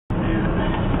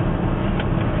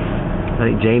I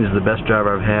think James is the best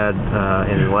driver I've had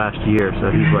in the last year,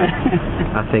 so he's like,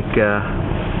 I think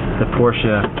the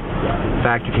Porsche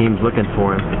factory team's looking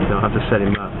for him, so I'll have to set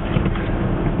him up.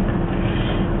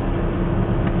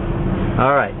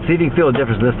 Alright, see if you can feel a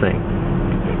difference in this thing.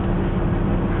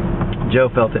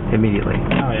 Joe felt it immediately.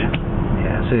 Oh yeah.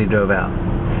 Yeah, as soon as he drove out.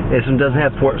 This one doesn't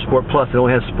have Sport Plus, it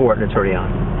only has Sport and it's already on.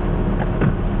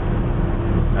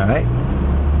 Alright.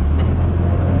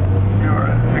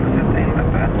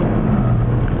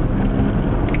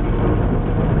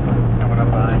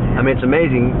 I mean, it's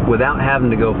amazing, without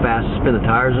having to go fast to spin the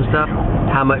tires and stuff,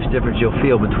 how much difference you'll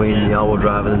feel between the all-wheel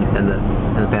drive and the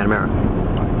Panamera.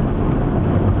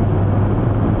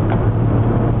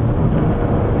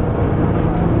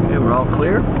 Okay, we're all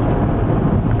clear.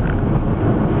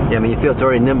 Yeah, I mean, you feel it's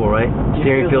already nimble, right?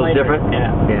 Steering feels different?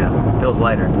 Yeah. Yeah, feels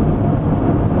lighter.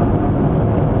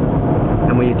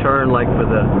 And when you turn, like for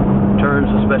the turns,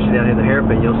 especially down here the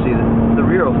hairpin, you'll see that the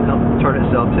rear will turn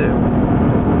itself too.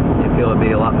 You feel it'll be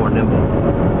a lot more nimble.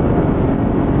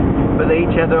 But they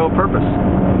each have their own purpose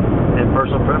and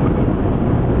personal preference.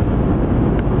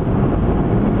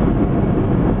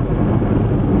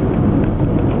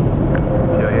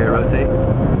 See how here rotate?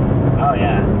 Oh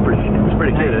yeah. It's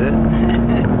pretty cute, isn't it?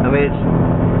 I mean,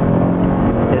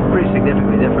 it's pretty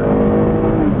significantly different.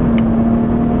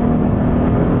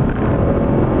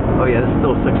 Oh yeah, this is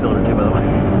still a 6-cylinder too, by the way.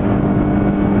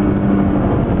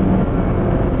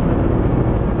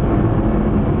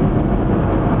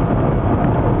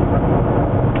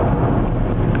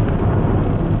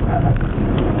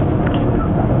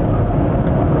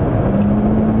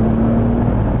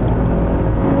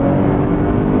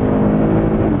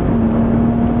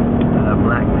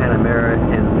 Black Panamera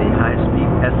in the high-speed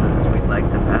Essence we'd like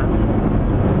to pass.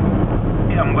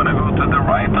 Yeah, I'm gonna go to the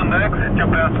right on the exit. You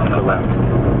pass on the left.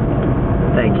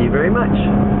 Thank you very much.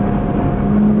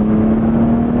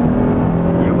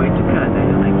 You're way too kind,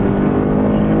 Daniel. Thank you.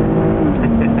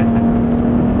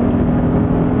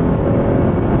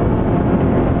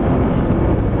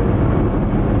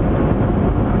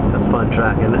 That's a fun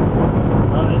track, isn't it?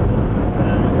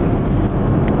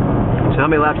 So how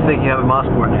many laps do you think you have at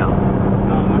mottosports now?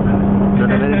 Not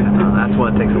that many? No, that's why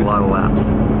it takes a lot of laps.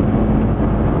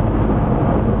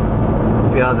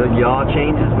 See how the yaw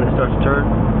changes when it starts to turn?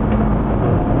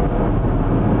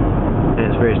 And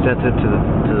it's very sensitive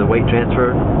to the weight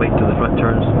transfer, weight to the front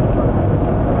turns.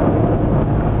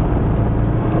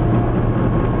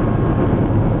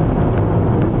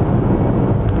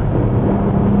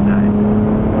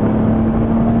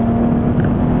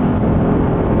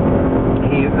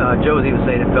 Joe was even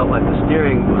saying it felt like the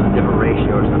steering was a different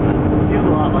ratio or something. Feels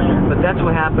a lot lighter. But that's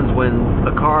what happens when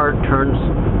a car turns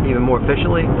even more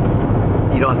efficiently.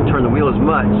 You don't have to turn the wheel as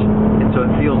much, and so it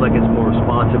feels like it's more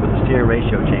responsive with the steering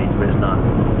ratio change, but it's not.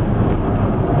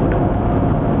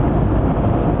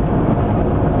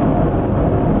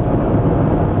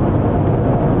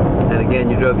 And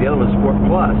again, you drove the other one Sport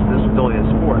Plus. This was only a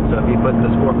Sport, so if you put the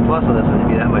Sport Plus on this one,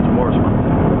 it'd be that much more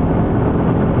responsive.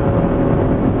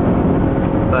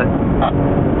 But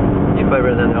you probably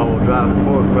rather than all-wheel drive and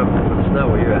forward for the snow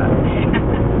where you're at.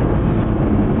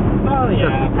 Oh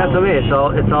yeah. That's what I mean. It's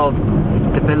all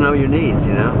depending on your needs,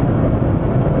 you know.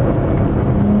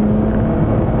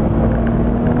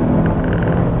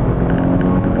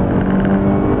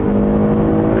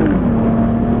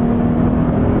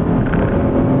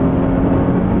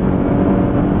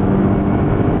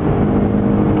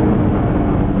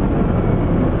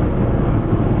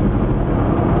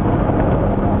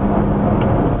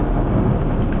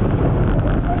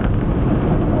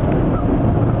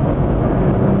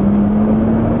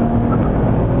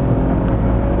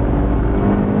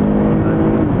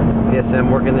 Them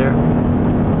working there?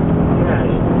 Yeah,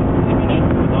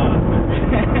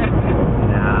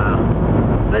 no.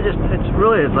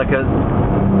 It's like a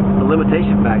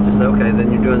limitation factor. So okay,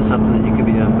 then you're doing something that you could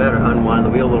be doing better. Unwind the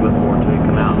wheel a little bit more until you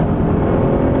come out.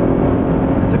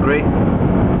 It's a great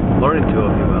learning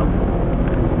tool, if you will.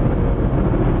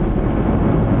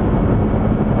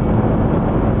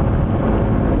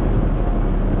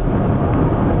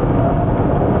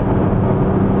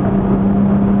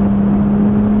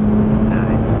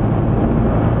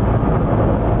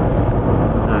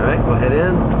 Head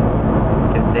in,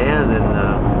 get Dan,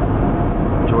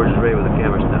 and George is ready with the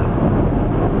camera stuff.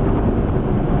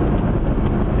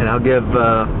 And I'll give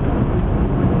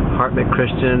Hart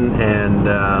McChristian and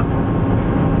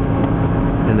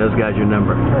those guys your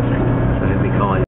number. Perfect. So he'll be calling you.